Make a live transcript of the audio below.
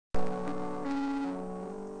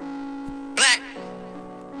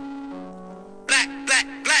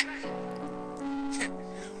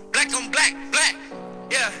black, black,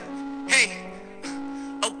 yeah, hey,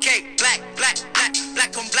 okay, black, black, black,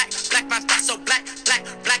 black on black, black, my thoughts so black, black,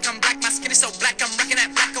 black, I'm black, my skin is so black, I'm rocking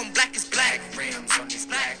that black on black is black, rims on these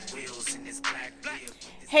black wheels and this black wheels.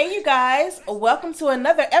 Hey you guys, welcome to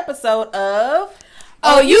another episode of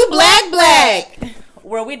Oh You Black Black,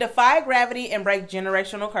 where we defy gravity and break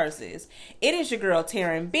generational curses. It is your girl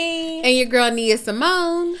Taryn B. and your girl Nia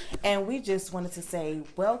Simone. And we just wanted to say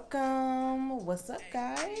welcome. What's up,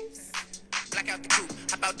 guys? Black out the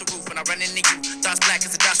coupe, hop out the roof when I run into you. Thoughts black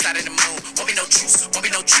as the dark side of the moon. Won't be no truce, won't be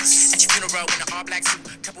no truce. At your funeral in an all black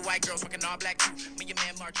suit. Couple white girls rocking all black too. Me and your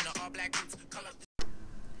man marching in all black boots. Call up the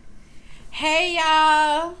Hey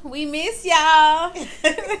y'all, we miss y'all.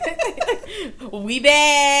 We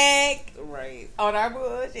back Right. on our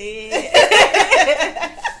bullshit.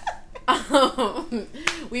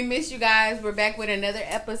 We miss you guys. We're back with another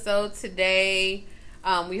episode today.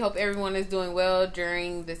 We hope everyone is doing well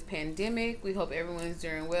during this pandemic. We hope everyone is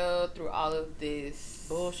doing well through all of this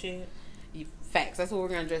Bullshit. facts. That's what we're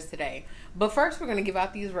going to address today. But first, we're going to give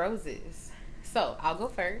out these roses. So, I'll go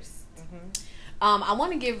first. I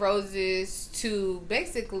want to give roses to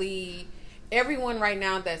basically everyone right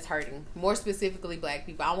now that's hurting. More specifically, black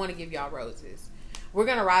people. I want to give y'all roses. We're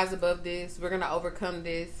going to rise above this. We're going to overcome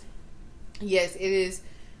this. Yes, it is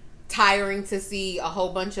tiring to see a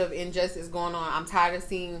whole bunch of injustice going on. I'm tired of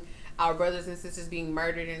seeing our brothers and sisters being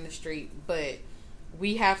murdered in the street. But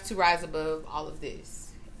we have to rise above all of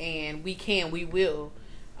this. And we can. We will.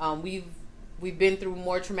 We've been through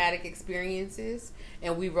more traumatic experiences,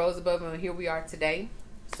 and we rose above, and here we are today.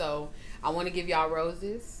 So I want to give y'all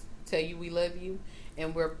roses, tell you we love you,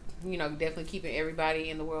 and we're, definitely keeping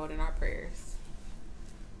everybody in the world in our prayers.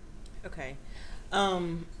 Okay.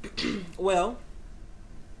 Well,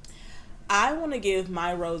 I want to give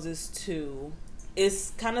my roses to,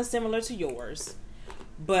 it's kind of similar to yours,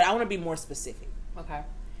 but I want to be more specific. Okay.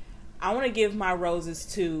 I want to give my roses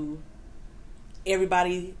to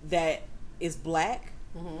everybody that is black,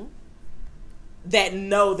 that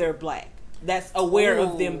know they're black, that's aware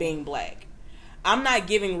of them being black. I'm not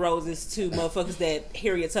giving roses to motherfuckers that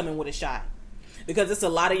Harriet Tubman would have shot, because it's a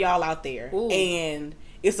lot of y'all out there. Ooh. And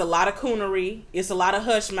it's a lot of coonery, it's a lot of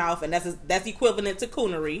hush mouth, and that's equivalent to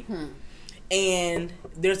coonery. And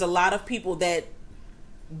there's a lot of people that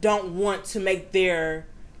don't want to make their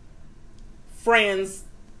friends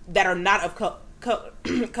that are not of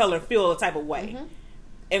color feel a type of way.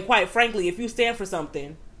 And quite frankly, if you stand for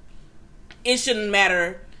something, it shouldn't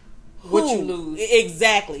matter what you lose.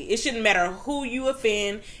 Exactly. It shouldn't matter who you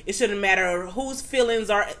offend. It shouldn't matter whose feelings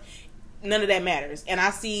are. None of that matters. And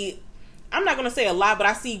I'm not going to say a lot, but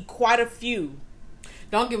I see quite a few.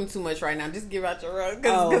 Don't give them too much right now. Just give out your rose.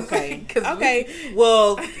 Oh, okay. Okay.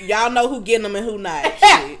 Well, y'all know who getting them and who not.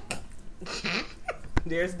 Shit.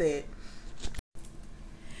 There's that.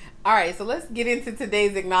 All right, so let's get into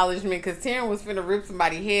today's acknowledgement, because Taryn was finna rip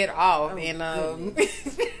somebody's head off, and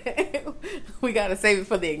we gotta save it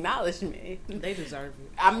for the acknowledgement. They deserve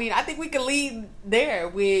it. I mean, I think we can lead there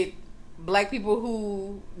with black people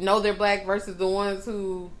who know they're black versus the ones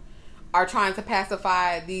who are trying to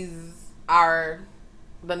pacify the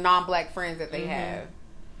non-black friends that they have.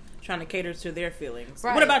 Trying to cater to their feelings.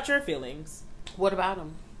 Right. What about your feelings? What about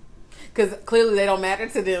them? Because clearly they don't matter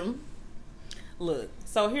to them. Look,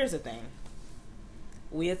 so here's the thing.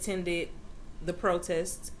 We attended the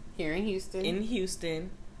protest Here in Houston.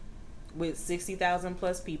 With 60,000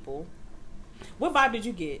 plus people. What vibe did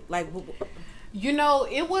you get? Like,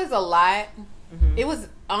 it was a lot. It was,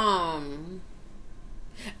 I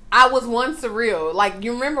was surreal. Like,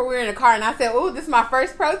 you remember we were in a car and I said, "Oh, this is my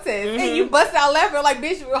first protest." And you busted out laughing like,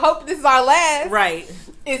 "Bitch, we hope this is our last." Right.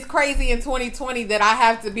 It's crazy in 2020 that I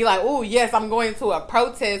have to be like, "Oh, yes, I'm going to a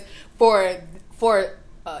protest for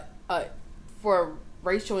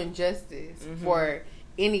racial injustice, for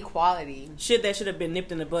inequality." Shit that should have been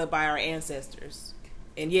nipped in the bud by our ancestors.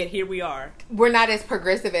 And yet here we are. We're not as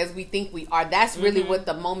progressive as we think we are. That's really what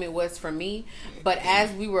the moment was for me. But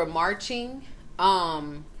as we were marching,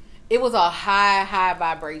 it was a high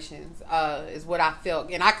vibrations, is what I felt.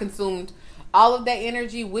 And I consumed all of that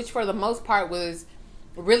energy, which for the most part was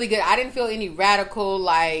really good. I didn't feel any radical,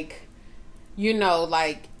 like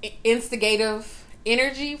instigative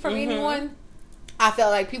energy from anyone. I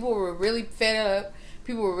felt like people were really fed up.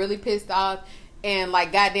 People were really pissed off. And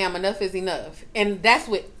like, goddamn, enough is enough. And that's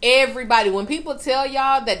what everybody, when people tell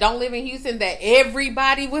y'all that don't live in Houston that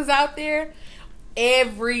everybody was out there,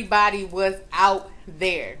 everybody was out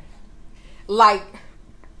there. Like,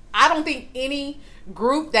 I don't think any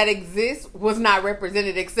group that exists was not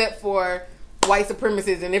represented except for white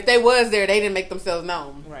supremacists. And if they was there, they didn't make themselves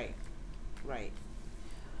known. Right.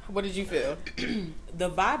 What did you feel? The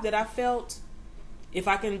vibe that I felt, if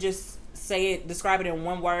I can just say it, describe it in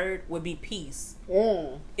one word, would be peace.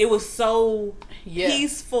 It was so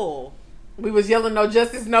peaceful. We was yelling no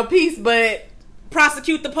justice, no peace, but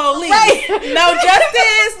prosecute the police. Right. No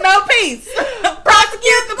justice, no peace.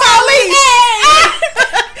 Prosecute the police.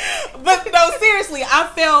 But no, seriously, I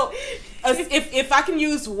felt if I can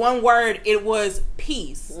use one word, it was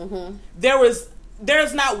peace. Mm-hmm.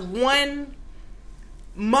 There's not one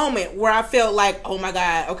moment where I felt like, oh my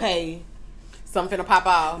God, okay, something to pop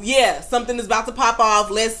off. Yeah, something is about to pop off.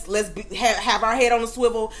 Let's have our head on a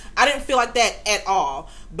swivel. I didn't feel like that at all.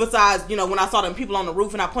 Besides, when I saw them people on the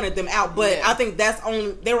roof and I pointed them out. But I think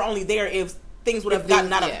they were only there if things would have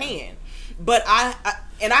gotten out of hand. But I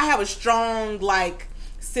have a strong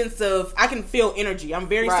sense of, I can feel energy. I'm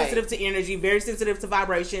very sensitive to energy, very sensitive to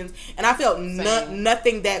vibrations, and I felt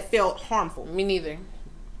nothing that felt harmful. Me neither.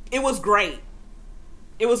 It was great.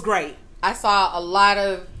 It was great. I saw a lot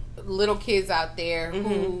of little kids out there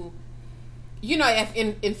who,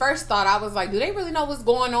 in first thought, I was like, do they really know what's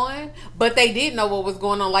going on? But they did know what was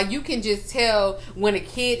going on. Like, you can just tell when a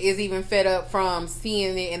kid is even fed up from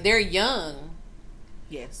seeing it, and they're young.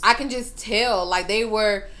 Yes. I can just tell, they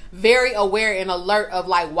were very aware and alert of,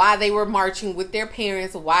 why they were marching with their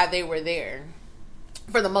parents, why they were there.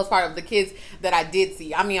 For the most part of the kids that I did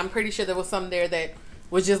see. I mean, I'm pretty sure there was some there that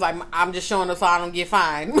was just like, I'm just showing up so I don't get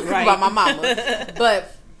fined by my mama.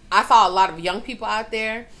 But I saw a lot of young people out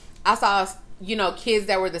there. I saw, kids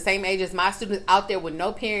that were the same age as my students out there with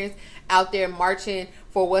no parents, out there marching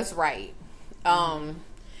for what's right.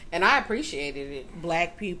 And I appreciated it.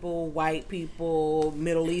 Black people, white people,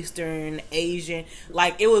 Middle Eastern, Asian.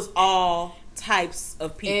 It was all types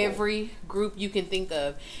of people. Every group you can think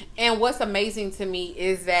of. And what's amazing to me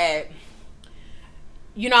is that,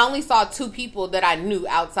 I only saw 2 people that I knew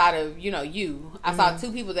outside of, you. I saw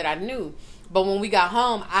 2 people that I knew. But when we got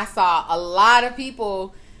home, I saw a lot of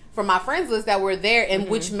people from my friends list that were there, and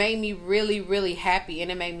which made me really, really happy,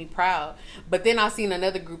 and it made me proud. But then I seen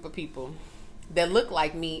another group of people that looked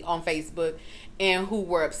like me on Facebook and who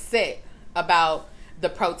were upset about the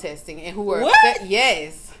protesting and who were upset.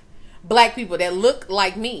 Yes. Black people that look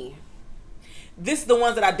like me. This is the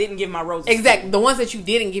ones that I didn't give my roses Exactly. to. The ones that you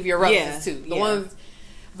didn't give your roses to.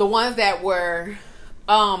 The ones that were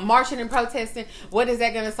marching and protesting. What is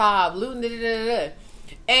that going to solve? Looting, da, da, da, da.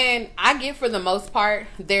 And I get, for the most part,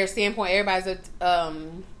 their standpoint. Everybody's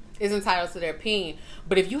is entitled to their opinion.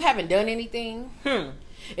 But if you haven't done anything,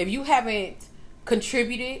 if you haven't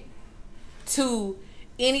contributed to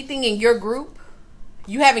anything in your group,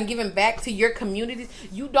 you haven't given back to your communities,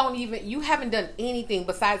 you haven't done anything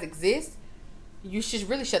besides exist, you should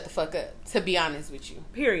really shut the fuck up, to be honest with you.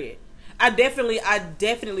 Period. I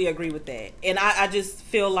definitely agree with that. And I just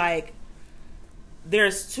feel like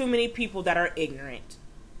there's too many people that are ignorant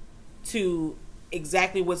to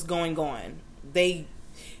exactly what's going on.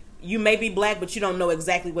 You may be black, but you don't know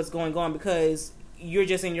exactly what's going on because you're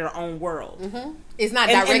just in your own world. It's not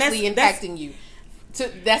directly impacting you.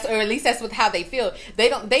 Or at least that's how they feel.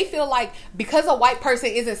 They feel like because a white person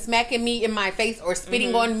isn't smacking me in my face or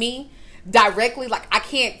spitting on me directly, I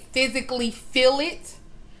can't physically feel it,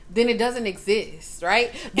 then it doesn't exist,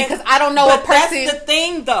 right? Because I don't know a person. That's the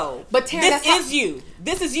thing, though. But Taryn,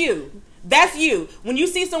 This is you. That's you. When you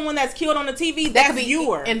see someone that's killed on the TV, that's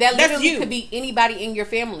you. And that literally could be anybody in your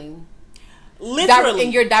family. Literally.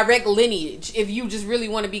 In your direct lineage, if you just really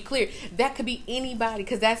want to be clear. That could be anybody,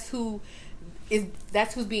 because that's who's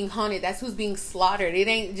being hunted. That's who's being slaughtered. It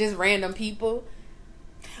ain't just random people.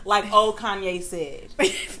 Like old Kanye said.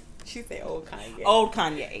 She said old Kanye. Old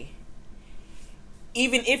Kanye.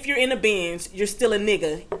 Even if you're in a Benz, you're still a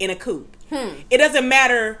nigga in a coupe. It doesn't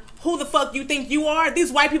matter who the fuck you think you are.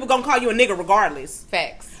 These white people gonna call you a nigga regardless.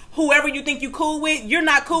 Facts. Whoever you think you cool with, you're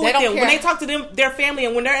not cool with them. When they talk to their family,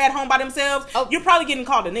 and when they're at home by themselves, you're probably getting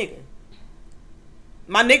called a nigga.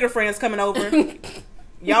 My nigger friends coming over.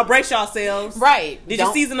 Y'all brace yourselves. Right. Did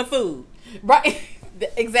you season the food? Right.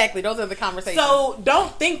 Exactly. Those are the conversations. So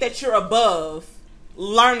don't think that you're above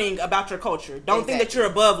learning about your culture. Don't think that you're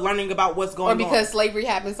above learning about what's going on. Or because slavery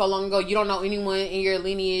happened so long ago, you don't know anyone in your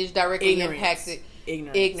lineage directly impacted.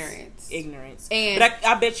 Ignorance. And but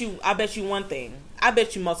I bet you one thing. I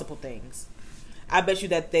bet you multiple things. I bet you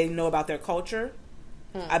that they know about their culture.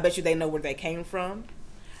 I bet you they know where they came from.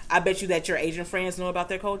 I bet you that your Asian friends know about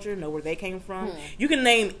their culture, know where they came from. You can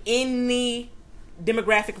name any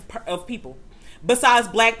demographic of people besides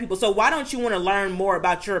black people. So why don't you want to learn more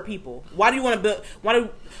about your people? Why do you want to build?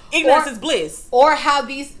 Ignorance is bliss. Or how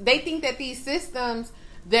they think that these systems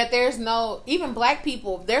that there's no, even black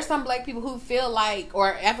people, there's some black people who feel like,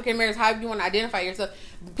 or African Americans, however you want to identify yourself,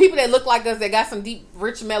 people that look like us that got some deep,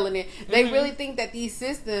 rich melanin, they really think that these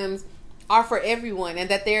systems are for everyone, and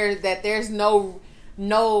that there's no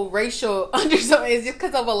racial undertone. It's just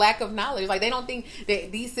because of a lack of knowledge. Like, they don't think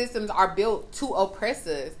that these systems are built to oppress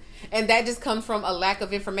us. And that just comes from a lack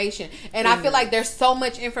of information. And I feel like there's so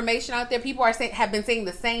much information out there. People have been saying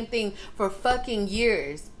the same thing for fucking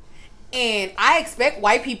years. And I expect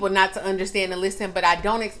white people not to understand and listen, but I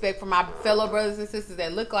don't expect for my fellow brothers and sisters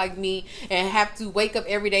that look like me and have to wake up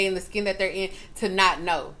every day in the skin that they're in to not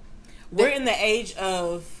know. We're in the age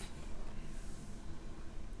of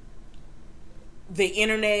the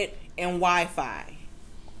internet and Wi-Fi.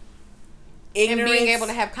 Ignorance and being able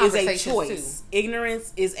to have conversations is a choice. too.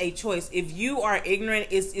 Ignorance is a choice. If you are ignorant,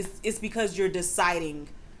 it's because you're deciding.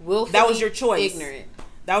 Willfully that was your choice. Ignorant.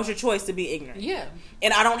 That was your choice to be ignorant. Yeah.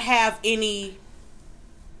 And I don't have any.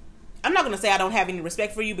 I'm not gonna say I don't have any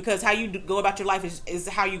respect for you, because how you go about your life is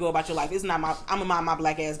how you go about your life. It's not my. I'm gonna mind my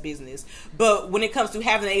black ass business. But when it comes to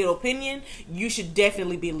having an opinion, you should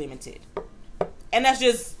definitely be limited. And that's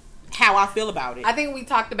just how I feel about it. I think we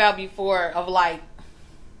talked about before of like,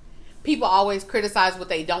 people always criticize what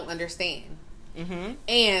they don't understand. Mm-hmm.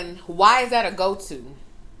 And why is that a go-to?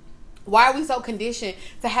 Why are we so conditioned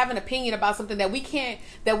to have an opinion about something that we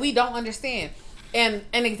don't understand? And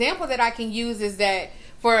an example that I can use is that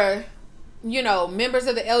for, members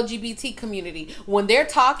of the LGBT community, when they're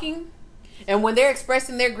talking and when they're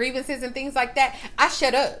expressing their grievances and things like that, I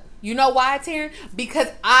shut up. You know why, Taryn? Because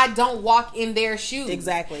I don't walk in their shoes.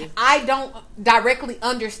 Exactly. I don't directly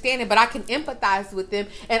understand it, but I can empathize with them,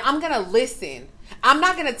 and I'm going to listen. I'm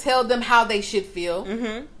not going to tell them how they should feel.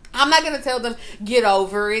 Mm-hmm. I'm not going to tell them, get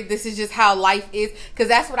over it. This is just how life is. Because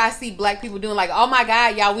that's what I see black people doing. Like, oh my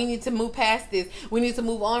God, y'all, we need to move past this. We need to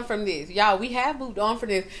move on from this. Y'all, we have moved on from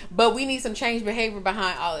this, but we need some change behavior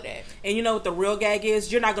behind all of that. And you know what the real gag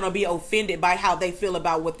is? You're not going to be offended by how they feel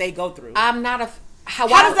about what they go through. I'm not How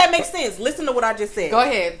does that make sense? Listen to what I just said. Go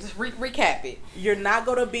ahead. Just recap it. You're not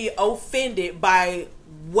going to be offended by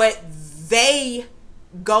what they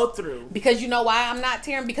go through. Because you know why I'm not,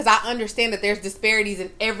 Taryn? Because I understand that there's disparities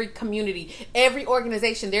in every community, every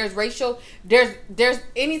organization. There's racial, there's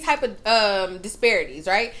any type of disparities,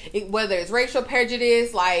 right? Whether it's racial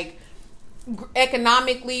prejudice, like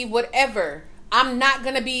economically, whatever. I'm not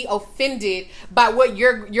going to be offended by what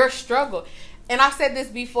your struggle. And I've said this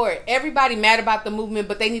before. Everybody mad about the movement,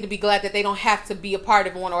 but they need to be glad that they don't have to be a part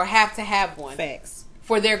of one or have to have one. Facts.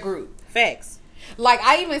 For their group. Facts. Like,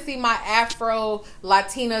 I even see my Afro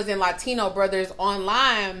Latinas and Latino brothers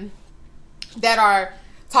online that are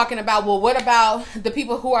talking about, well, what about the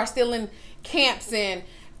people who are still in camps and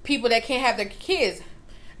people that can't have their kids?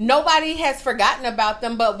 Nobody has forgotten about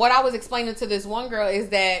them. But what I was explaining to this one girl is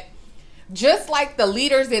that just like the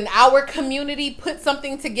leaders in our community put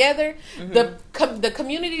something together, mm-hmm. the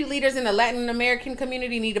community leaders in the Latin American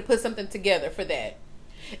community need to put something together for that.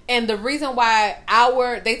 And the reason why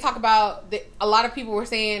they talk about, a lot of people were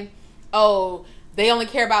saying, oh, they only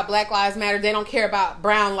care about Black Lives Matter. They don't care about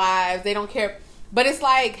brown lives. They don't care. But it's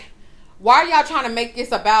like, why are y'all trying to make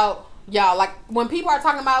this about y'all? Like, when people are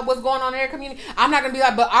talking about what's going on in their community, I'm not going to be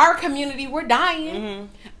like, but our community, we're dying. Mm-hmm.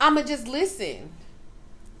 I'm going to just listen.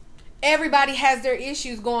 Everybody has their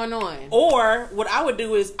issues going on. Or what I would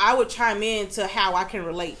do is I would chime in to how I can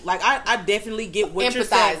relate. Like, I definitely get what you're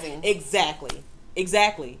saying.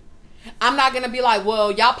 Exactly. I'm not going to be like,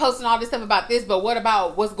 well, y'all posting all this stuff about this, but what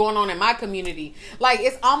about what's going on in my community? Like,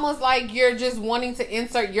 it's almost like you're just wanting to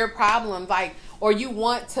insert your problems, like, or you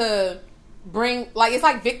want to bring, like, it's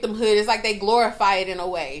like victimhood. It's like they glorify it in a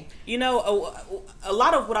way. You know, a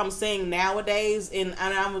lot of what I'm saying nowadays, and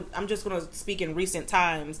I'm just going to speak in recent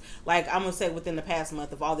times, like, I'm going to say within the past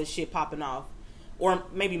month of all this shit popping off, or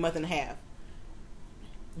maybe month and a half,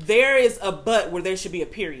 there is a but where there should be a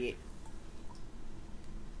period.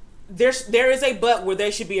 There is a but where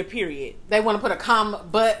there should be a period. They want to put a comma,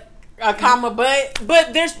 but.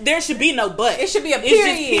 But there should be no but. It should be a period. It's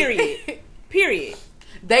just period. Period.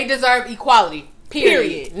 They deserve equality.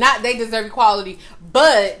 Period. Not they deserve equality,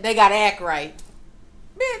 but they gotta act right.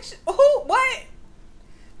 Bitch, who? What?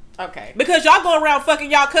 Okay. Because y'all go around fucking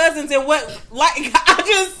y'all cousins and what? Like,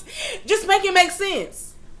 I just make it make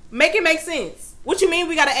sense. Make it make sense. What you mean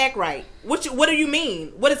we gotta act right? What do you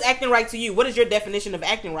mean? What is acting right to you? What is your definition of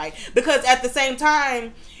acting right? Because at the same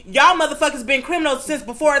time, y'all motherfuckers been criminals since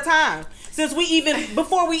before time.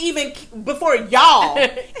 Before y'all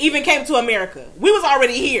even came to America. We was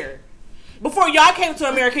already here. Before y'all came to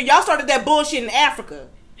America, y'all started that bullshit in Africa.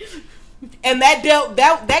 And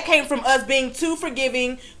that came from us being too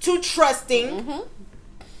forgiving, too trusting. Mm-hmm.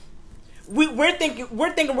 we're thinking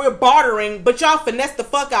we're bartering, but y'all finesse the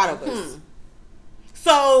fuck out of us.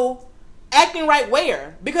 So, acting right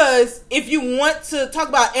where? Because if you want to talk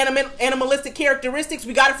about animalistic characteristics,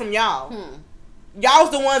 we got it from y'all.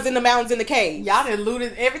 Y'all's the ones in the mountains in the cave. Y'all done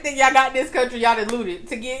looted everything y'all got in this country. Y'all done looted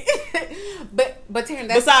to get. but Taryn,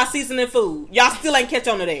 that's besides seasoning food, y'all still ain't catch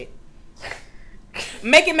on to that.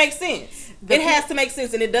 Make it make sense. It has to make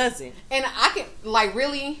sense, and it doesn't. And I can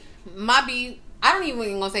really my beef. I don't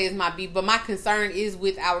even gonna say it's my beef, but my concern is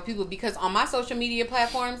with our people, because on my social media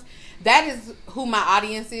platforms, that is who my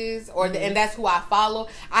audience is, and that's who I follow.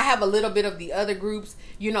 I have a little bit of the other groups,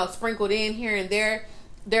 sprinkled in here and there.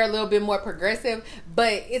 They're a little bit more progressive,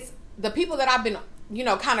 but it's the people that I've been,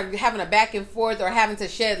 kind of having a back and forth or having to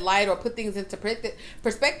shed light or put things into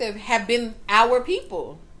perspective have been our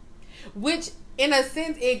people, which in a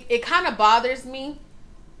sense, it kind of bothers me.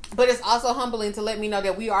 But it's also humbling to let me know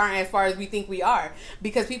that we aren't as far as we think we are,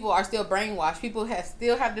 because people are still brainwashed. People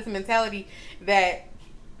still have this mentality that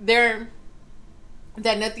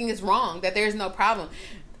nothing is wrong, that there's no problem.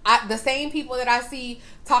 The same people that I see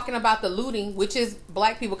talking about the looting, which is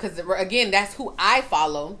black people, because again, that's who I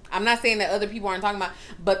follow. I'm not saying that other people aren't talking about,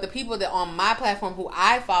 but the people that on my platform who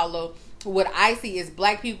I follow, what I see is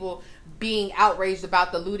black people being outraged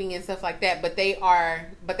about the looting and stuff like that, but they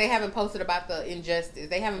haven't posted about the injustice.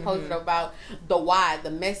 They haven't posted about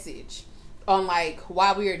the message on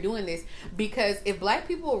why we are doing this. Because if black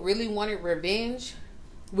people really wanted revenge,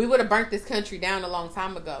 we would have burnt this country down a long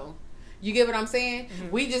time ago. You get what I'm saying?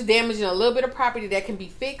 We just damaging a little bit of property that can be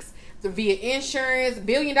fixed via insurance.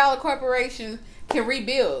 $billion-dollar corporations can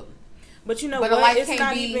rebuild. But but what?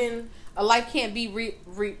 A life can't be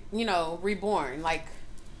reborn.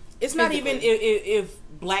 It's not even if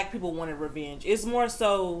black people wanted revenge. It's more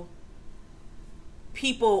so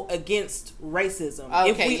people against racism.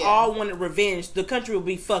 If we all wanted revenge, the country would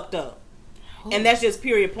be fucked up. And that's just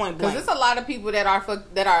period, point blank. Because there's a lot of people that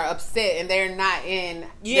are upset, and they're not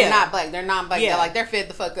they're not black, they're non-black. Yeah. They're fed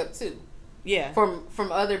the fuck up too. Yeah.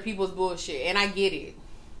 From other people's bullshit, and I get it.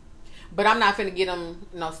 But I'm not finna get them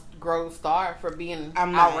gold star for being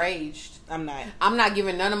outraged. I'm not. I'm not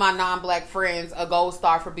giving none of my non-black friends a gold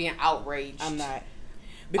star for being outraged. I'm not.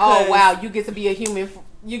 Because wow, you get to be a human.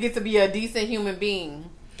 You get to be a decent human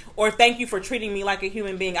being. Or thank you for treating me like a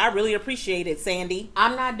human being. I really appreciate it, Sandy.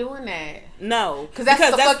 I'm not doing that. No. Because that's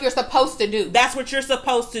what the fuck you're supposed to do. That's what you're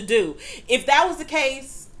supposed to do. If that was the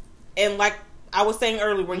case, and like I was saying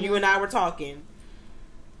earlier when you and I were talking,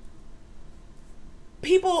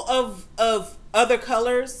 people of other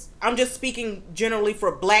colors, I'm just speaking generally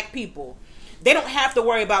for black people, they don't have to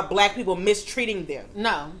worry about black people mistreating them.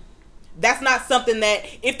 No. That's not something that,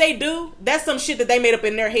 if they do, that's some shit that they made up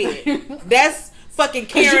in their head. That's fucking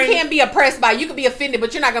Karen. Because you can't be oppressed by, you can be offended,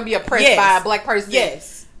 but you're not going to be oppressed by a black person.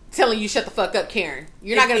 Yes. Telling you shut the fuck up, Karen.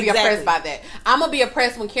 You're not going to be oppressed by that. I'm going to be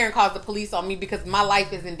oppressed when Karen calls the police on me because my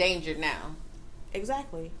life is endangered now.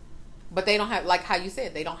 Exactly. But they don't have, like how you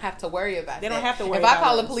said, they don't have to worry about that. They don't have to worry about it. If I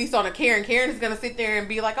call the police on a Karen is going to sit there and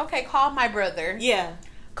be like, okay, call my brother. Yeah.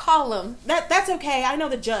 Call him. That's okay. I know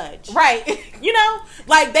the judge. Right.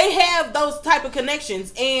 They have those type of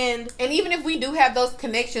connections. And even if we do have those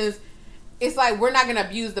connections, it's like we're not going to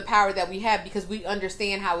abuse the power that we have because we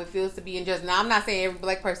understand how it feels to be unjust. Now, I'm not saying every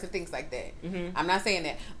black person thinks like that. Mm-hmm. I'm not saying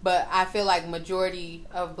that. But I feel like majority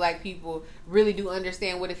of black people really do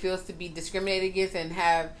understand what it feels to be discriminated against and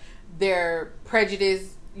have their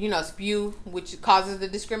prejudice, spew, which causes the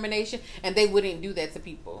discrimination. And they wouldn't do that to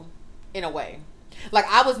people in a way. Like,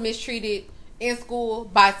 I was mistreated in school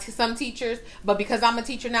by some teachers, but because I'm a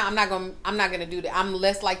teacher now, I'm not gonna do that. I'm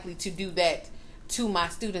less likely to do that to my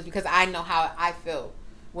students because I know how I felt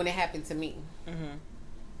when it happened to me. Mm-hmm.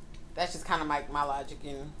 That's just kind of my logic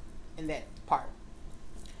in that part.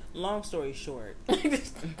 Long story short,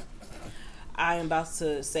 I am about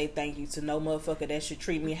to say thank you to no motherfucker that should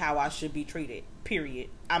treat me how I should be treated. Period.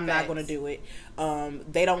 I'm not going to do it.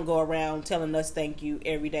 They don't go around telling us thank you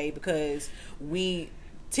every day because we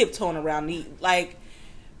tiptoeing around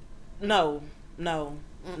no.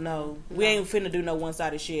 We ain't finna do no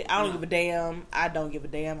one-sided shit. I don't give a damn. I don't give a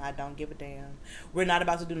damn. I don't give a damn. We're not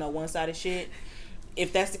about to do no one-sided shit.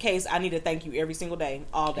 If that's the case, I need to thank you every single day,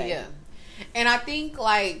 all day. Yeah. And I think,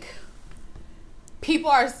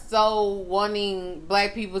 people are so wanting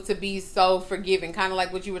black people to be so forgiving, kind of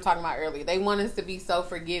like what you were talking about earlier. They want us to be so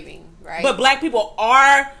forgiving, right? But black people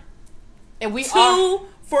are, and we too are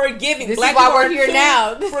forgiving. This black is why we're here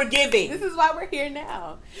now. Forgiving. This is why we're here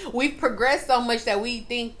now. We've progressed so much that we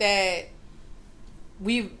think that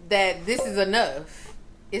this is enough.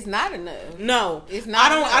 It's not enough. No, it's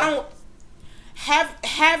not. I don't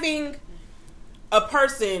having a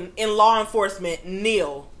person in law enforcement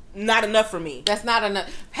kneel, not enough for me. That's not enough.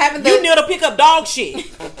 Having You kneel to pick up dog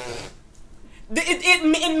shit.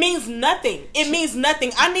 It means nothing. It means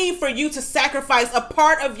nothing. I need for you to sacrifice a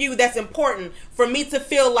part of you that's important for me to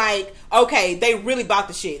feel like, okay, they really bought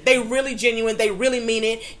the shit. They really genuine. They really mean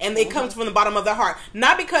it. And it comes from the bottom of their heart.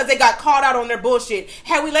 Not because they got caught out on their bullshit.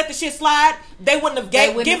 Had we let the shit slide, they wouldn't have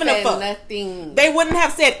given a fuck. Nothing. They wouldn't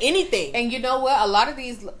have said anything. And you know what? A lot of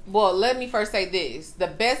these, well, let me first say this. The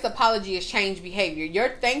best apology is change behavior.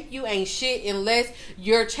 Your thank you ain't shit unless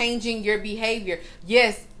you're changing your behavior.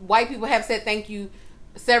 Yes, white people have said thank you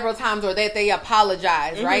several times, or that they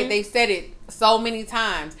apologize, right? They've said it so many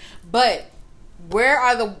times. But where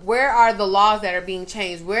are the laws that are being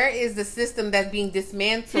changed? Where is the system that's being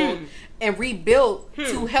dismantled and rebuilt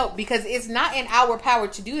to help? Because it's not in our power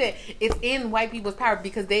to do that. It's in white people's power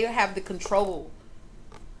because they have the control.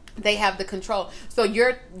 They have the control. So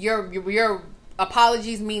your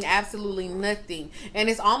apologies mean absolutely nothing. And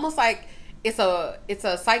it's almost like it's a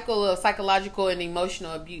cycle of psychological and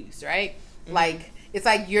emotional abuse, right? Like, it's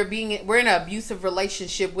like we're in an abusive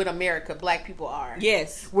relationship with America. Black people are.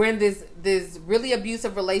 Yes. We're in this really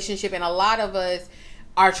abusive relationship, and a lot of us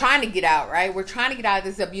are trying to get out, right? We're trying to get out of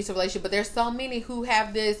this abusive relationship, but there's so many who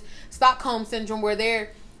have this Stockholm syndrome where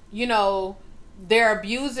they're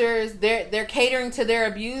abusers, they're catering to their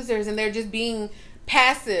abusers, and they're just being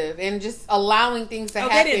passive and just allowing things to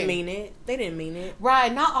happen. They didn't mean it.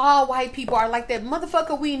 Right. Not all white people are like that.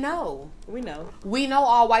 Motherfucker, we know. We know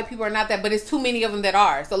all white people are not that, but it's too many of them that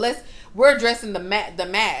are. So we're addressing the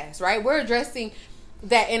mass, right? We're addressing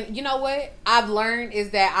that. And you know what I've learned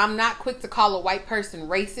is that I'm not quick to call a white person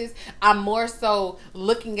racist. I'm more so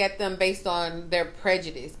looking at them based on their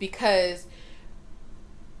prejudice, because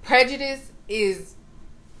prejudice is,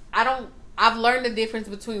 I've learned the difference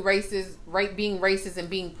between being racist and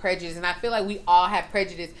being prejudiced, and I feel like we all have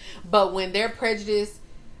prejudice. But when their prejudice,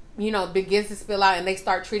 begins to spill out and they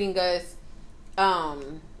start treating us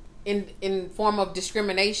in form of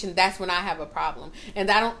discrimination, that's when I have a problem. And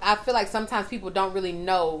I feel like sometimes people don't really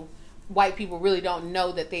know, white people really don't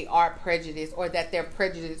know that they are prejudiced, or that their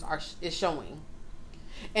prejudice is showing.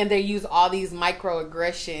 And they use all these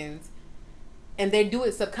microaggressions, and they do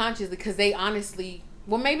it subconsciously because they honestly,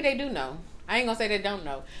 well, maybe they do know. I ain't gonna say they don't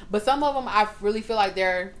know, but some of them I really feel like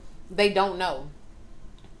they don't know.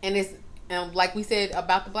 And like we said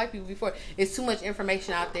about the black people before, it's too much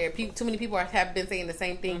information out there. Too many people have been saying the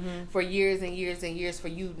same thing for years and years and years for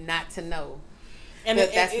you not to know. And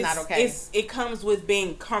that's not okay. It comes with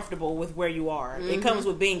being comfortable with where you are. It comes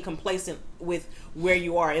with being complacent with where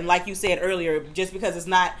you are. And like you said earlier, just because it's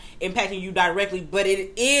not impacting you directly, but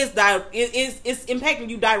it's impacting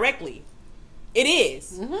you directly. It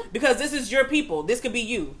is. Because this is your people. This could be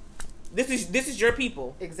you. This is your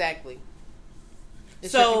people. Exactly.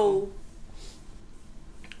 So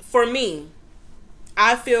for me,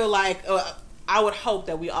 I feel like I would hope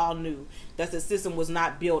that we all knew that the system was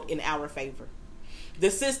not built in our favor. The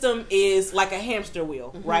system is like a hamster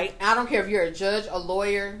wheel, right? I don't care if you're a judge, a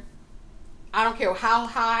lawyer. I don't care how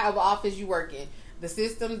high of office you work in. The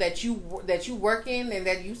system that you work in and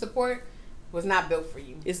that you support was not built for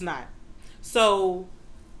you. It's not. So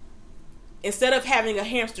instead of having a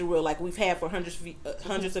hamster wheel like we've had for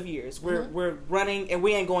hundreds of years, we're running and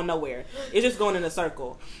we ain't going nowhere. It's just going in a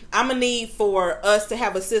circle. I'm gonna need for us to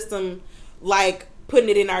have a system like putting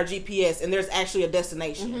it in our GPS, and there's actually a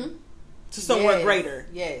destination to somewhere greater.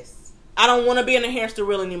 Yes. I don't want to be in a hamster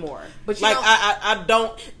wheel anymore. But I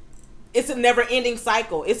don't. It's a never-ending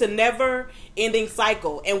cycle.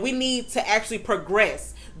 And we need to actually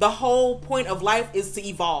progress. The whole point of life is to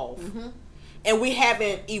evolve. And we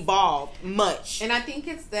haven't evolved much. And I think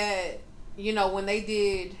it's that, when they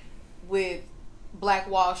did with Black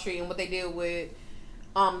Wall Street and what they did with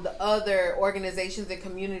the other organizations and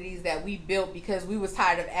communities that we built, because we was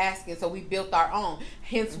tired of asking, so we built our own.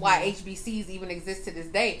 Hence why HBCs even exist to this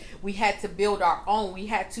day. We had to build our own. We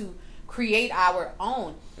had to create our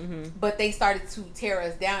own. But they started to tear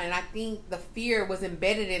us down. And I think the fear was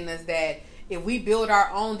embedded in us that if we build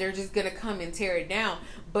our own, they're just going to come and tear it down.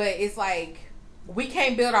 But it's like, we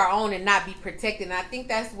can't build our own and not be protected. And I think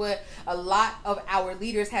that's what a lot of our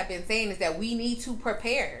leaders have been saying, is that we need to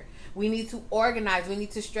prepare. We need to organize. We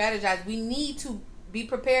need to strategize. We need to be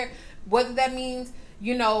prepared, whether that means,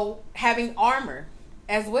 having armor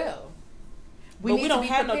as well. But we don't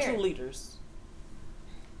have no true leaders.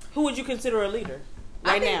 Who would you consider a leader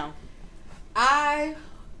right now? I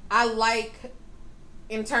like,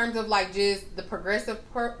 in terms of like just the progressive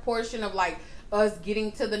portion of like us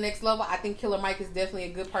getting to the next level, I think Killer Mike is definitely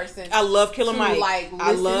a good person. I love Killer Mike.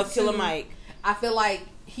 I love Killer Mike. I feel like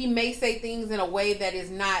he may say things in a way that is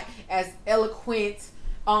not as eloquent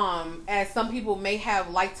as some people may have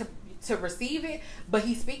liked to receive it, but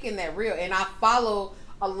he's speaking that real. And I follow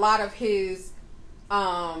a lot of his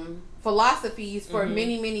philosophies for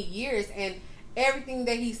many years, and everything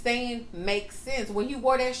that he's saying makes sense. When he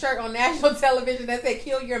wore that shirt on national television that said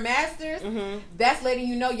 "Kill Your Masters," that's letting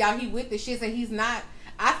you know, y'all, he with the shits, and he's not.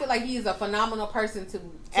 I feel like he's a phenomenal person to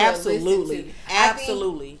absolutely listen to.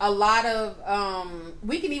 Absolutely. A lot of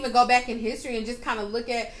we can even go back in history and just kind of look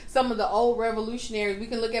at some of the old revolutionaries. We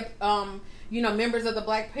can look at members of the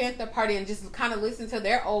Black Panther Party and just kind of listen to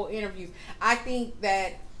their old interviews. I think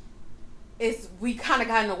that we kind of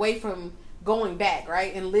gotten away from going back,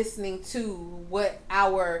 right, and listening to what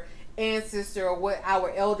our ancestor or what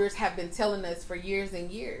our elders have been telling us for years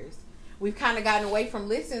and years. We've kind of gotten away from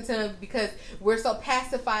listening to them because we're so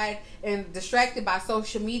pacified and distracted by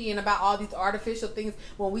social media and about all these artificial things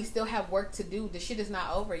when we still have work to do. The shit is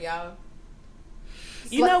not over, y'all.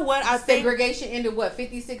 You know what? I think segregation ended,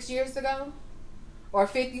 56 years ago? Or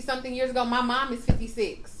 50-something years ago? My mom is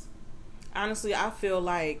 56. Honestly, I feel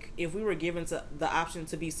like if we were given the option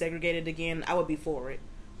to be segregated again, I would be for it.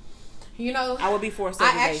 I would be for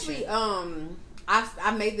segregation. I actually,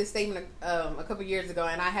 I made this statement a couple years ago,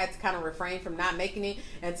 and I had to kind of refrain from not making it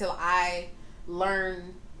until I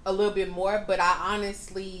learned a little bit more. But I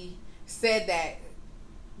honestly said that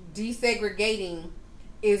desegregating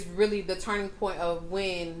is really the turning point of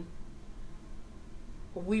when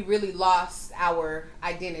we really lost our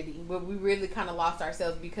identity, where we really kind of lost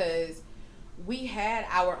ourselves, because we had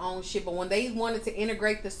our own shit. But when they wanted to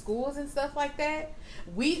integrate the schools and stuff like that,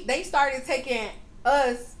 they started taking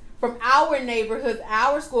us from our neighborhoods,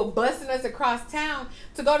 our school, busing us across town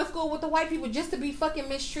to go to school with the white people just to be fucking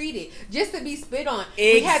mistreated, just to be spit on.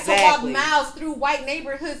 Exactly. We had to walk miles through white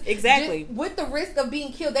neighborhoods. Exactly. With the risk of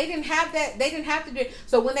being killed. They didn't have that. They didn't have to do it.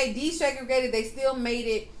 So when they desegregated, they still made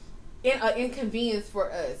it an inconvenience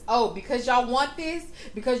for us. Oh, because y'all want this?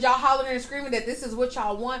 Because y'all hollering and screaming that this is what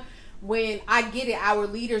y'all want? When I get it, our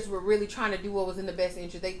leaders were really trying to do what was in the best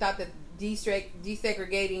interest. They thought that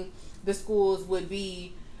desegregating the schools would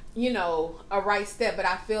be, a right step. But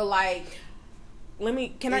I feel like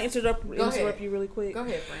can I interrupt you really quick? Go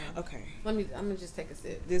ahead, Fran. Okay. I'm gonna just take a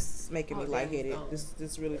sip. This is making me lightheaded.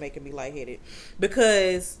 This really making me lightheaded,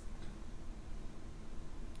 because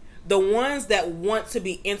the ones that want to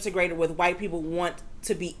be integrated with white people want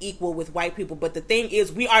to be equal with white people, but the thing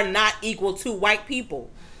is, we are not equal to white people.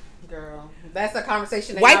 Girl, that's a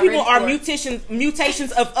conversation. White people are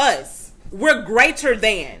mutations of us. We're greater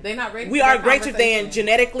than. They're not ready. We are greater than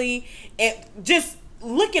genetically, and just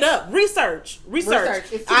look it up. Research.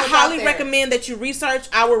 I highly recommend that you research.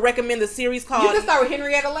 I would recommend the series called. You can start with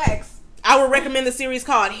Henrietta Lacks. I would recommend the series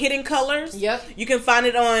called Hidden Colors. Yep. You can find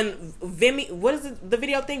it on Vimeo. What is it? The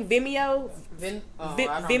video thing? Vimeo?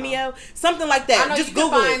 Vimeo? Something like that. I know. Just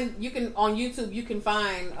Google it. You can, on YouTube, you can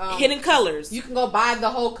find Hidden Colors. You can go buy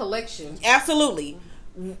the whole collection. Absolutely.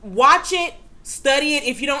 Watch it. Study it.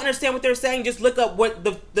 If you don't understand what they're saying, just look up what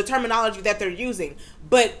the terminology that they're using.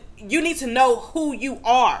 But you need to know who you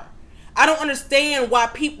are. I don't understand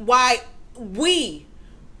why we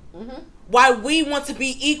want to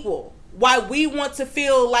be equal. Why we want to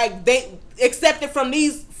feel like they accepted from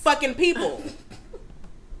these fucking people.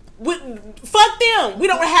 Fuck them. We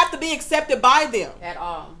don't have to be accepted by them at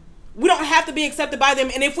all. We don't have to be accepted by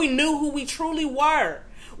them. And if we knew who we truly were,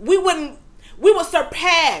 we would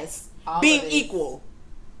surpass being equal.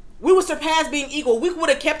 We would surpass being equal. We would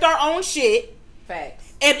have kept our own shit.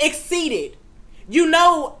 Facts. And exceeded. You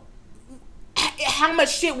know how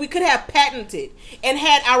much shit we could have patented and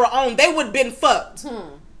had our own. They would have been fucked.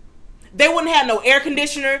 They wouldn't have no air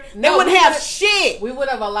conditioner. They wouldn't have shit. We would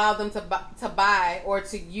have allowed them to buy or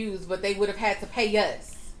to use, but they would have had to pay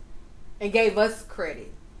us and gave us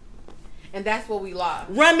credit. And that's what we lost.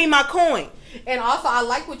 Run me my coin. And also, I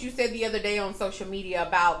like what you said the other day on social media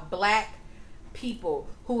about black people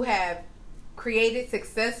who have created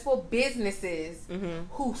successful businesses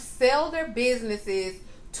who sell their businesses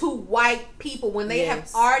to white people when they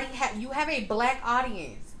have already you have a black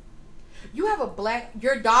audience. You have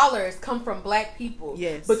your dollars come from black people.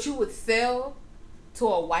 Yes. But you would sell to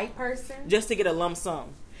a white person just to get a lump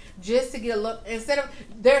sum. Just to get a look. Instead of,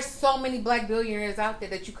 there's so many black billionaires out there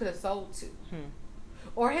that you could have sold to.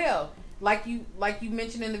 Or hell, like you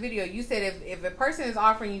mentioned in the video, you said if a person is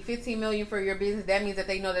offering you $15 million for your business, that means that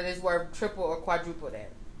they know that it's worth triple or quadruple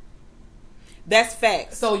that. That's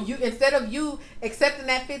facts. So instead of you accepting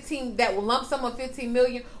that lump sum of $15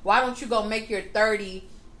 million, why don't you go make your 30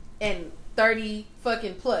 and 30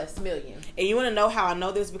 fucking plus million? And you want to know how I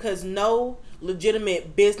know this? Because no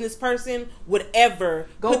legitimate business person would ever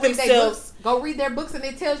put themselves. Go read their books, and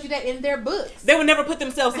it tells you that in their books. They would never put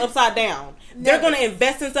themselves upside down. They're going to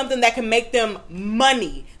invest in something that can make them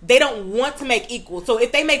money. They don't want to make equal. So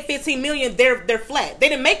if they make $15 million, they're flat. They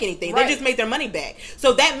didn't make anything. Right. They just made their money back.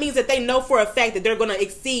 So that means that they know for a fact that they're going to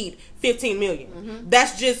exceed $15 million. Mm-hmm.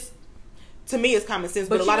 That's just, to me, it's common sense.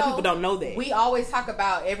 But a lot of people don't know that. We always talk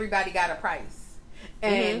about everybody got a price,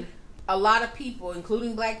 and a lot of people,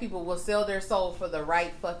 including black people, will sell their soul for the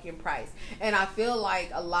right fucking price. And I feel like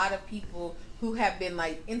a lot of people who have been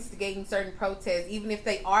like instigating certain protests, even if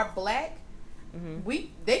they are black,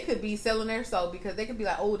 they could be selling their soul because they could be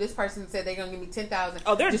like, oh, this person said they're gonna give me 10,000.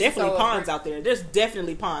 Oh, there's definitely pawns out there. There's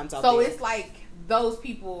definitely pawns out there. So it's like those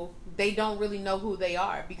people, they don't really know who they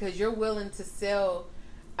are because you're willing to sell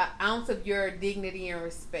an ounce of your dignity and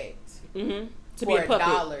respect to be a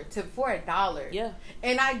puppet. For $1. Yeah.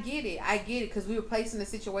 And I get it because we were placed in a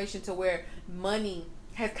situation to where money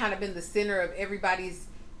has kind of been the center of everybody's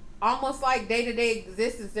almost like day-to-day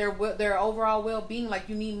existence, their overall well-being. Like,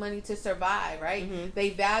 you need money to survive, right?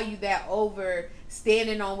 They value that over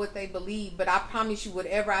standing on what they believe. But I promise you,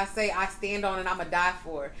 whatever I say, I stand on and I'm gonna die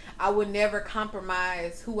for. I would never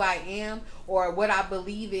compromise who I am or what I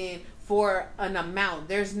believe in for an amount.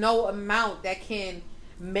 There's no amount that can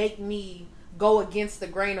make me go against the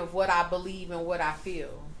grain of what I believe and what I feel.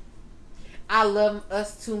 I love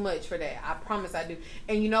us too much for that. I promise I do.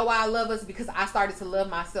 And you know why I love us? Because I started to love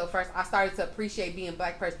myself first. I started to appreciate being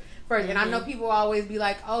black person first. And I know people always be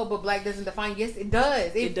like, oh, but black doesn't define. Yes, it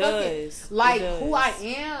does. It does. Like, who I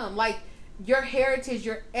am. Like, your heritage,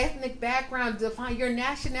 your ethnic background, define your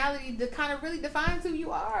nationality, that kind of really defines who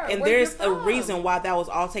you are. And there's a reason why that was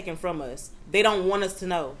all taken from us. They don't want us to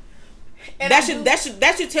know. And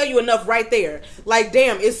that should tell you enough right there. Like,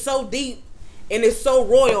 damn, it's so deep. And it's so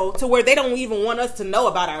royal to where they don't even want us to know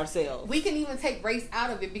about ourselves. We can even take race out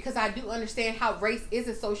of it because I do understand how race is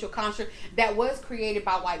a social construct that was created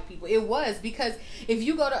by white people. It was because if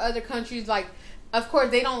you go to other countries, like, of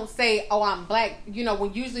course, they don't say, oh, I'm black. You know,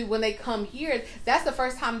 when they come here, that's the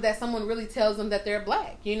first time that someone really tells them that they're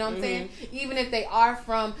black. You know what I'm saying? Even if they are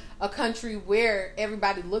from a country where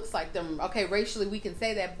everybody looks like them. Okay, racially, we can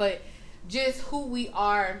say that. But just who we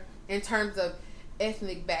are in terms of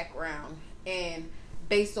ethnic background. And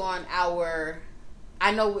based on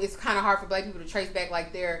I know it's kind of hard for black people to trace back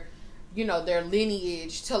like their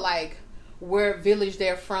lineage to like where village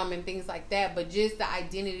they're from and things like that. But just the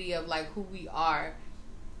identity of like who we are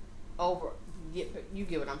you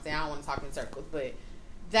get what I'm saying. I don't want to talk in circles, but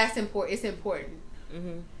that's important. It's important.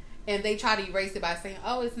 And they try to erase it by saying,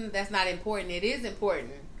 oh, that's not important. It is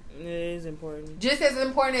important. It is important. Just as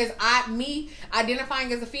important as me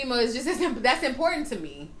identifying as a female is that's important to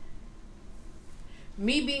me.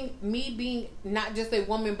 Me being not just a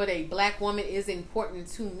woman but a black woman is important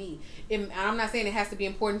to me. And I'm not saying it has to be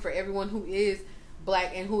important for everyone who is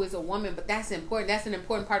black and who is a woman, but that's important. That's an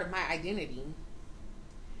important part of my identity.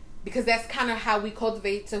 Because that's kind of how we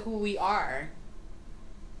cultivate to who we are.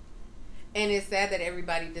 And it's sad that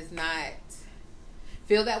everybody does not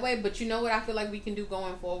feel that way. But you know what I feel like we can do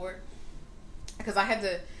going forward? Because I had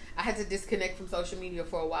to disconnect from social media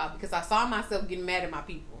for a while because I saw myself getting mad at my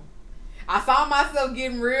people. I saw myself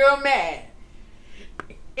getting real mad.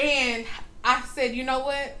 And I said, you know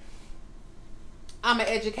what? I'm an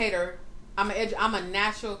educator. I'm a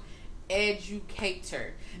natural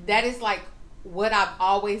educator. That is like what I've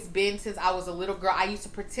always been since I was a little girl. I used to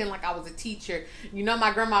pretend like I was a teacher. You know,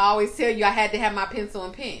 my grandma always tell you I had to have my pencil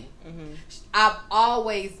and pen. I've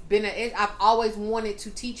always wanted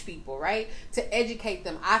to teach people, right? To educate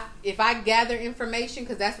them. If I gather information,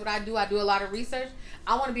 because that's what I do a lot of research,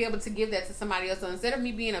 I want to be able to give that to somebody else. So instead of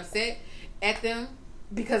me being upset at them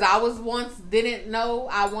because I was once didn't know,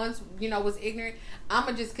 I once, was ignorant, I'm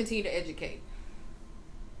going to just continue to educate.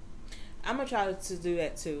 I'm gonna try to do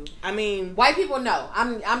that too. I mean, white people know.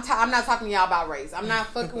 I'm not talking to y'all about race. I'm not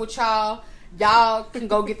fucking with y'all. Y'all can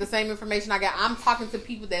go get the same information I got. I'm talking to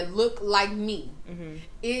people that look like me.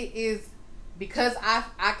 It is because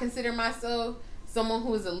I consider myself someone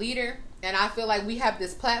who is a leader, and I feel like we have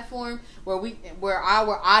this platform where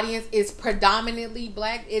our audience is predominantly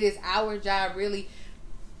black. It is our job really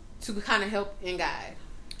to kind of help and guide.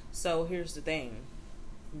 So here's the thing.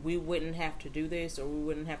 We wouldn't have to do this, or we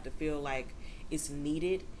wouldn't have to feel like it's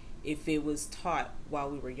needed if it was taught while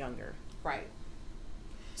we were younger. Right.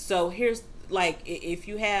 So here's, like, if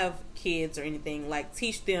you have kids or anything, like,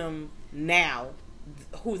 teach them now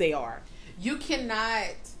who they are. You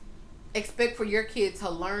cannot expect for your kid to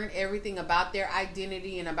learn everything about their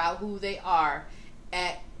identity and about who they are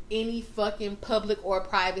at any fucking public or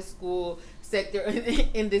private school sector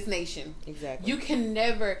in this nation. Exactly. You can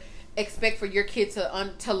never expect for your kid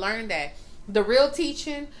to learn that. The real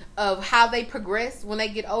teaching of how they progress when they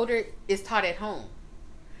get older is taught at home.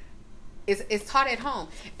 It's taught at home.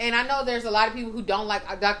 And I know there's a lot of people who don't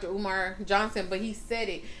like Dr. Umar Johnson, but he said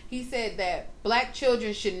it. He said that black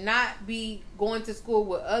children should not be going to school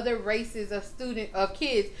with other races of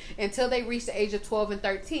kids until they reach the age of 12 and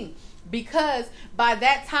 13. Because by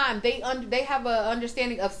that time they have an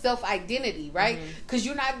understanding of self-identity, right? Because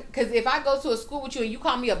if I go to a school with you and you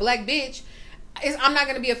call me a black bitch, I'm not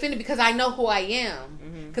going to be offended because I know who I am.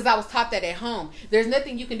 Because I was taught that at home. There's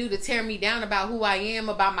nothing you can do to tear me down about who I am,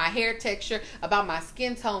 about my hair texture, about my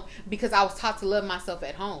skin tone, because I was taught to love myself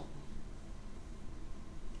at home.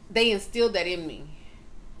 They instilled that in me.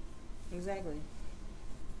 Exactly.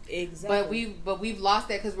 But we've lost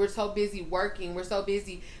that because we're so busy working. We're so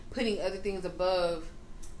busy putting other things above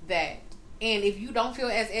that. And if you don't feel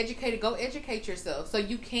as educated, go educate yourself so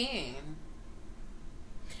you can.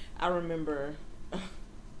 I remember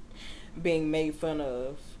being made fun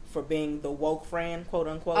of for being the woke friend, quote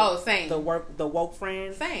unquote. Oh, same. The woke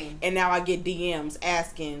friend. Same. And now I get DMs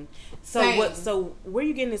asking, so where are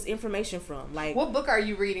you getting this information from? Like, what book are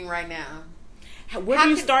you reading right now? Where do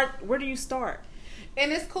you start?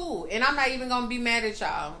 And it's cool. And I'm not even gonna be mad at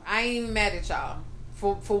y'all. I ain't even mad at y'all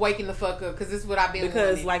for waking the fuck up, because this is what I've been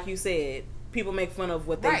wanting. Like you said, people make fun of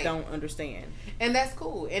what they don't understand. And that's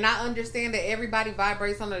cool. And I understand that everybody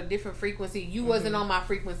vibrates on a different frequency. You wasn't on my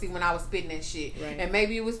frequency when I was spitting that shit. Right. And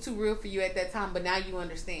maybe it was too real for you at that time, but now you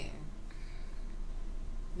understand.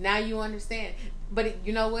 Now you understand. But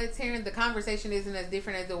you know what, Taryn? The conversation isn't as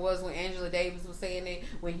different as it was when Angela Davis was saying it,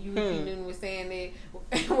 when Huey P. Newton was saying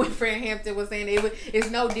it, when Fred Hampton was saying it. It's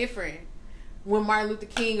no different. When Martin Luther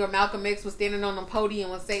King or Malcolm X was standing on the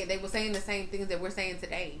podium and they were saying the same things that we're saying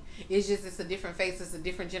today. It's just, it's a different face. It's a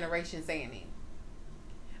different generation saying it.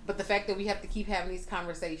 But the fact that we have to keep having these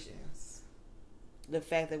conversations. The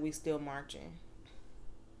fact that we still marching.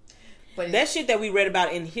 But that shit that we read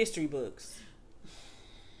about in history books.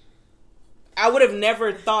 I would have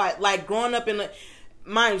never thought, like, growing up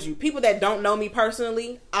mind you, people that don't know me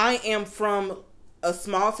personally, I am from a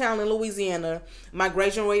small town in Louisiana. My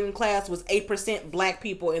graduating class was 8% black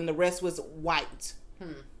people and the rest was white.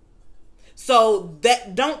 So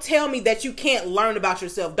don't tell me that you can't learn about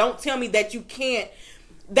yourself. Don't tell me that you can't.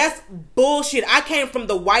 That's bullshit. I came from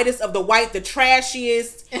the whitest of the white, the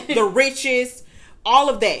trashiest, the richest, all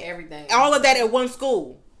of that. Everything. All of that at one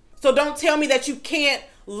school. So don't tell me that you can't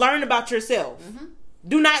learn about yourself.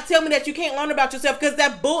 Do not tell me that you can't learn about yourself, because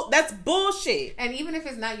that's bullshit. And even if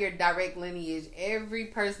it's not your direct lineage, every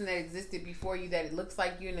person that existed before you that it looks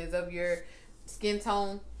like you and is of your skin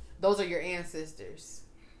tone, those are your ancestors.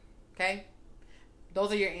 Okay?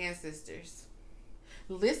 Those are your ancestors.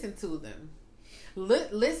 Listen to them.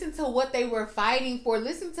 Listen to what they were fighting for.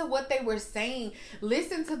 Listen to what they were saying.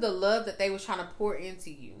 Listen to the love that they were trying to pour into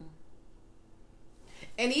you.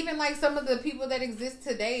 And even like some of the people that exist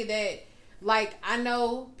today that, like, I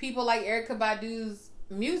know people like Erykah Badu's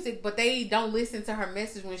music, but they don't listen to her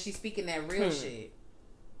message when she's speaking that real shit.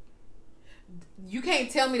 You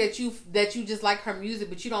can't tell me that you just like her music,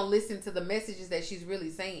 but you don't listen to the messages that she's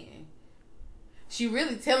really saying. She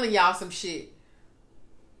really telling y'all some shit.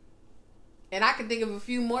 And I can think of a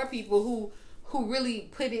few more people who really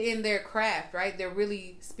put it in their craft, right? They're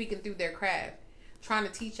really speaking through their craft, trying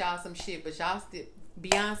to teach y'all some shit. But y'all still,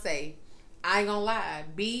 Beyonce, I ain't gonna lie,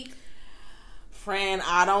 Friend,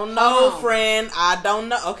 I don't know, friend. I don't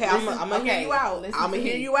know. Okay, I'm gonna hear you out. I'm gonna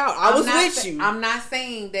hear you out. I was with you. I'm not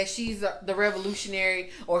saying that she's the revolutionary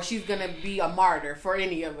or she's gonna be a martyr for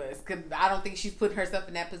any of us, because I don't think she's putting herself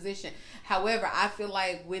in that position. However, I feel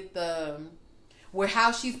like with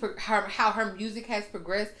how her music has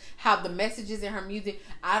progressed, how the messages in her music,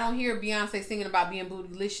 I don't hear Beyonce singing about being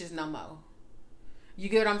bootylicious no more. You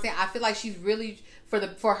get what I'm saying? I feel like she's really, for the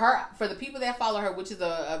people that follow her, which is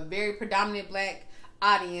a very predominant black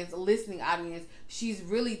audience, listening audience, she's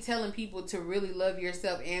really telling people to really love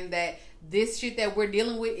yourself, and that this shit that we're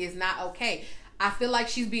dealing with is not okay. I feel like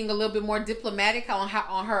she's being a little bit more diplomatic on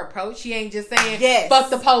her approach. She ain't just saying fuck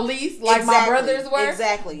the police like my brothers were.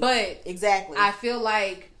 Exactly. But exactly. I feel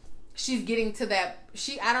like she's getting to that.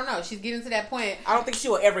 I don't know. She's getting to that point. I don't think she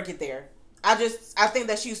will ever get there. I think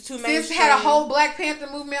that she's too mainstream. Sis had a whole Black Panther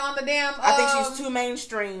movement on the damn. I think she's too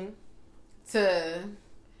mainstream.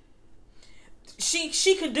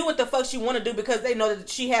 She could do what the fuck she want to do because they know that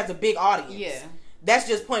she has a big audience. Yeah. That's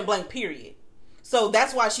just point blank, period. So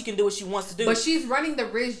that's why she can do what she wants to do. But she's running the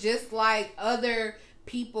risk just like other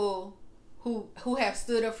people who have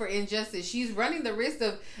stood up for injustice. She's running the risk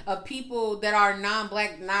of people that are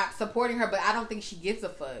non-black not supporting her, but I don't think she gives a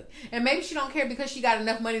fuck. And maybe she don't care because she got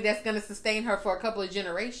enough money that's going to sustain her for a couple of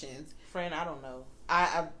generations. Friend, I don't know.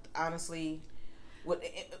 I honestly,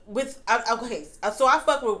 okay, so I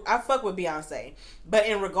fuck with Beyonce, but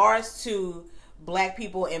in regards to black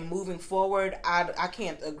people and moving forward, I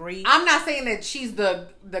can't agree. I'm not saying that she's the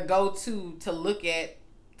go-to to look at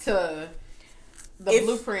to the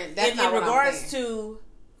blueprint. That's not what I'm saying. In regards to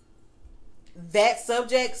that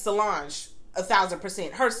subject, Solange,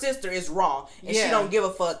 1,000%. Her sister is raw, and she don't give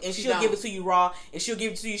a fuck, and she'll give it to you raw, and she'll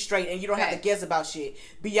give it to you straight, and you don't have to guess about shit.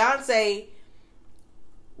 Beyonce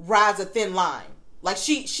rides a thin line. Like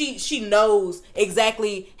she knows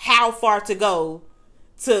exactly how far to go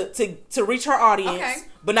to reach her audience,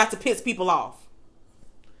 but not to piss people off.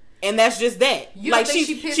 And that's just that. You don't think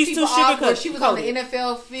she's too sugarcoated. She was on the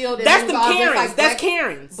NFL field. And that's them Karens. That's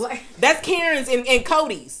Karens. That's Karens and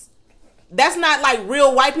Cody's. That's not like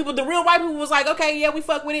real white people. The real white people was like, okay, yeah, we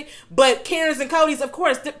fuck with it. But Karens and Cody's, of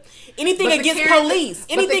course, anything against police.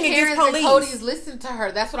 Anything against police. And Cody's listen to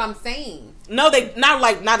her. That's what I'm saying. No, they not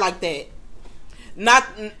like that. Not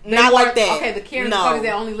like that. Okay, the Karens and Cody's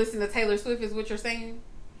that only listen to Taylor Swift is what you're saying?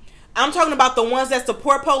 I'm talking about the ones that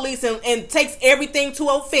support police and takes everything to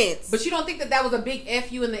offense. But you don't think that was a big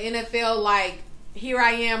FU in the NFL? Like, here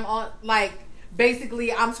I am on, like,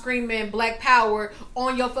 basically I'm screaming black power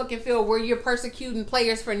on your fucking field where you're persecuting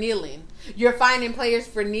players for kneeling. You're finding players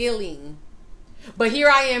for kneeling. But here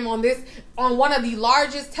I am on one of the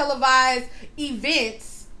largest televised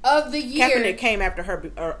events of the year. Kaepernick came after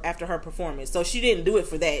her performance, so she didn't do it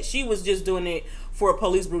for that. She was just doing it for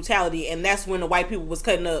police brutality, and that's when the white people was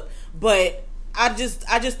cutting up. But I just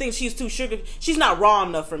think she's too sugar. She's not raw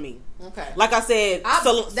enough for me. Okay, like I said,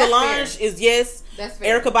 Solange is yes. That's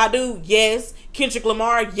fair. Erykah Badu, yes. Kendrick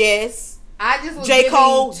Lamar, yes. I just was J.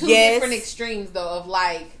 Cole, two different extremes though of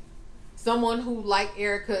like someone who like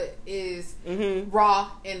Erykah is raw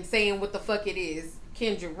and saying what the fuck it is.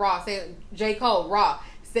 Kendrick raw, saying J. Cole raw.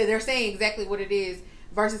 So they're saying exactly what it is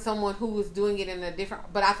versus someone who is doing it in a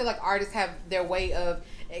different. But I feel like artists have their way of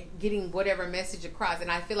getting whatever message across, and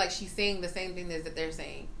I feel like she's saying the same thing that they're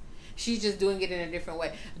saying. She's just doing it in a different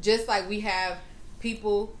way. Just like we have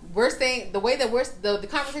people, we're saying the way that we're the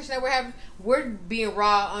conversation that we're having, we're being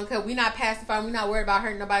raw, uncut. We're not pacifying. We're not worried about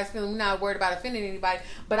hurting nobody's feelings. We're not worried about offending anybody.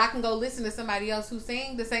 But I can go listen to somebody else who's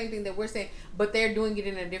saying the same thing that we're saying, but they're doing it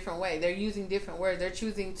in a different way. They're using different words. They're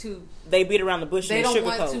choosing to. They beat around the bush. They and don't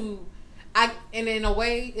want sugarcoat. to. And in a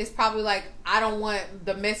way, it's probably like I don't want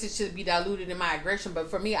the message to be diluted in my aggression. But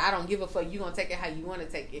for me, I don't give a fuck. You gonna take it how you want to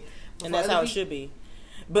take it, and that's how it should be.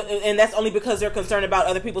 And that's only because they're concerned about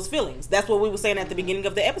other people's feelings. That's what we were saying at the beginning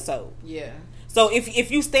of the episode. Yeah. So if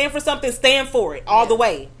you stand for something, stand for it all the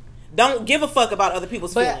way. Don't give a fuck about other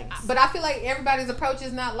people's feelings. But I feel like everybody's approach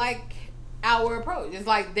is not like our approach. It's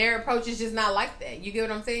like their approach is just not like that. You get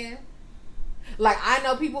what I'm saying? Like I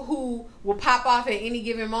know people who will pop off at any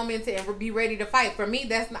given moment and be ready to fight. For me,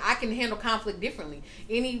 that's not, I can handle conflict differently.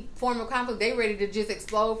 Any form of conflict, they ready to just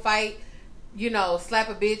explode, fight, slap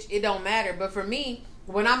a bitch. It don't matter. But for me,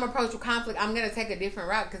 when I'm approached with conflict, I'm going to take a different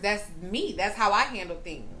route because that's me. That's how I handle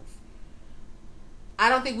things. I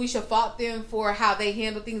don't think we should fault them for how they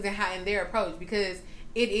handle things and their approach because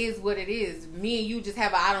it is what it is. Me and you just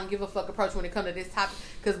have a I don't give a fuck approach when it comes to this topic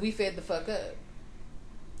because we fed the fuck up.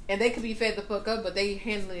 And they could be fed the fuck up, but they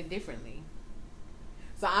handle it differently.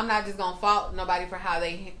 So I'm not just going to fault nobody for how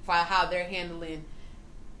they're handling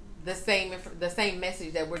the same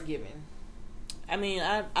message that we're giving. I mean,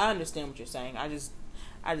 I understand what you're saying. I just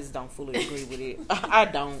don't fully agree with it. I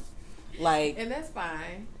don't. And that's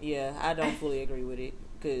fine. Yeah, I don't fully agree with it.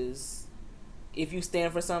 Because if you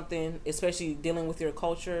stand for something, especially dealing with your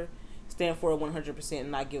culture, stand for it 100%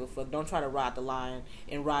 and not give a fuck. Don't try to ride the line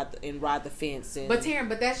and ride the fence. But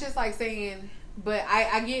Taryn, that's just like saying, but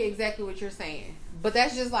I get exactly what you're saying. But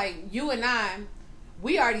that's just like you and I,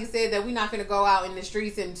 we already said that we're not going to go out in the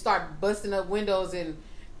streets and start busting up windows and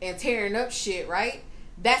tearing up shit, right?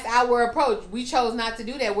 That's our approach. We chose not to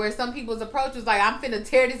do that. Where some people's approach was like, I'm finna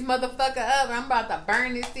tear this motherfucker up. I'm about to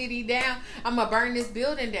burn this city down. I'm gonna burn this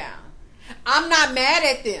building down. I'm not mad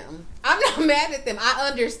at them. I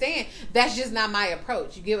understand. That's just not my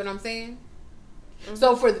approach. You get what I'm saying? Mm-hmm.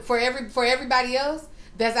 So for everybody else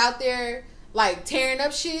that's out there like tearing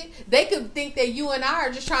up shit, they could think that you and I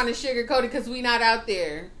are just trying to sugarcoat it because we not out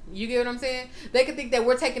there. You get what I'm saying? They could think that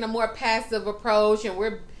we're taking a more passive approach and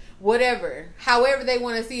we're whatever, however they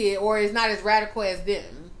want to see it, or it's not as radical as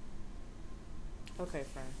them. Okay,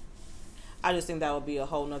 friend. I just think that would be a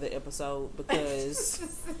whole nother episode because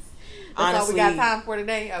That's honestly, all we got time for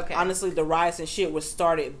today. Okay. honestly, the riots and shit was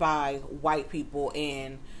started by white people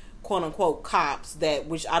and quote unquote cops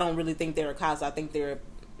which I don't really think they're cops. I think they're,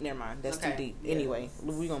 never mind. That's too deep. Yeah. Anyway,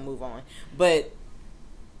 we're gonna move on. But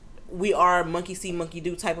we are monkey see, monkey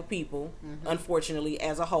do type of people, unfortunately,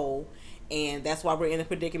 as a whole. And that's why we're in the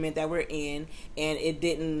predicament that we're in. And it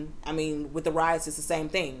didn't, I mean, with the riots, it's the same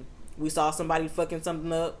thing. We saw somebody fucking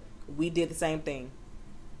something up. We did the same thing.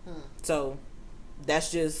 So that's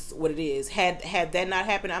just what it is. Had that not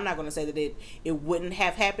happened, I'm not going to say that it wouldn't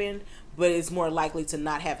have happened, but it's more likely to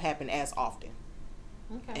not have happened as often.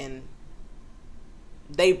 Okay. And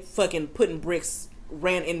they fucking putting bricks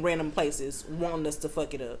in random places, wanting us to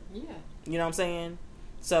fuck it up. Yeah. You know what I'm saying?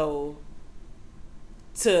 So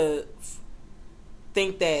to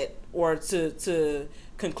think that, or to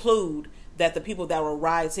conclude that the people that were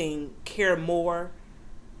rioting care more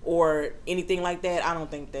or anything like that, I don't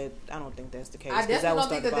think that's the case. I definitely don't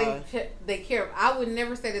think that they care. I would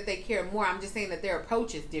never say that they care more. I'm just saying that their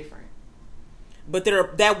approach is different. But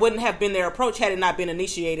that wouldn't have been their approach had it not been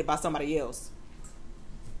initiated by somebody else.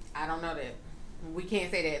 I don't know that. We can't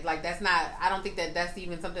say that. Like, that's not, I don't think that that's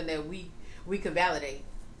even something that we could validate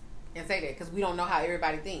and say that, because we don't know how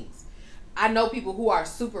everybody thinks. I know people who are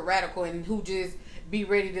super radical and who just be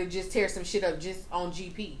ready to just tear some shit up just on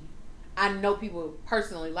GP. I know people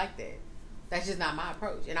personally like that. That's just not my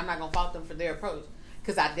approach, and I'm not gonna fault them for their approach,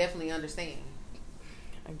 because I definitely understand.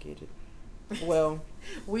 I get it. Well,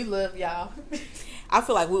 we love y'all. I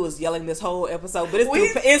feel like we was yelling this whole episode, but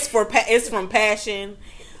it's from passion.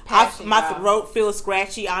 My throat feels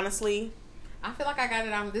scratchy, honestly. I feel like I got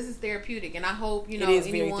it on. This is therapeutic, and I hope, is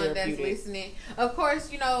anyone that's listening. Of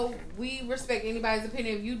course, we respect anybody's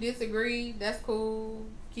opinion. If you disagree, that's cool.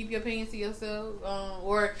 Keep your opinions to yourself.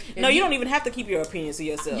 You don't even have to keep your opinions to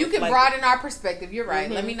yourself. You can broaden our perspective. You're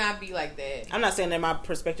right. Let me not be like that. I'm not saying that my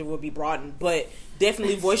perspective will be broadened, but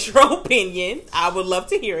definitely voice your opinion. I would love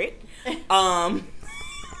to hear it.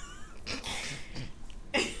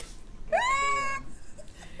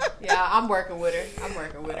 Yeah, I'm working with her.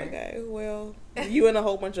 Okay, well, you and a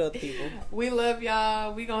whole bunch of other people. We love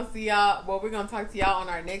y'all. We're going to see y'all. Well, we're going to talk to y'all on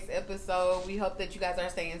our next episode. We hope that you guys are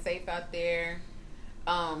staying safe out there.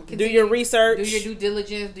 Do your research. Do your due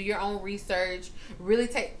diligence. Do your own research. Really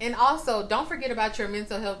and also, don't forget about your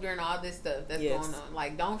mental health during all this stuff that's going on.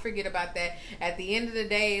 Like, don't forget about that. At the end of the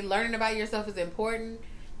day, learning about yourself is important,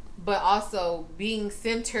 but also being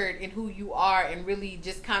centered in who you are and really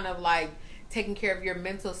just kind of like taking care of your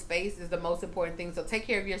mental space is the most important thing. So take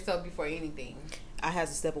care of yourself before anything. I had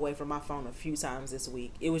to step away from my phone a few times this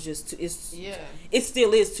week. It was just it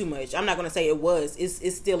still is too much. I'm not going to say it was.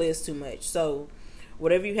 It still is too much. So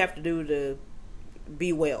whatever you have to do to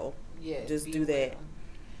be well, just do that.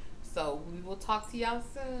 So we will talk to y'all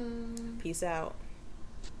soon. Peace out.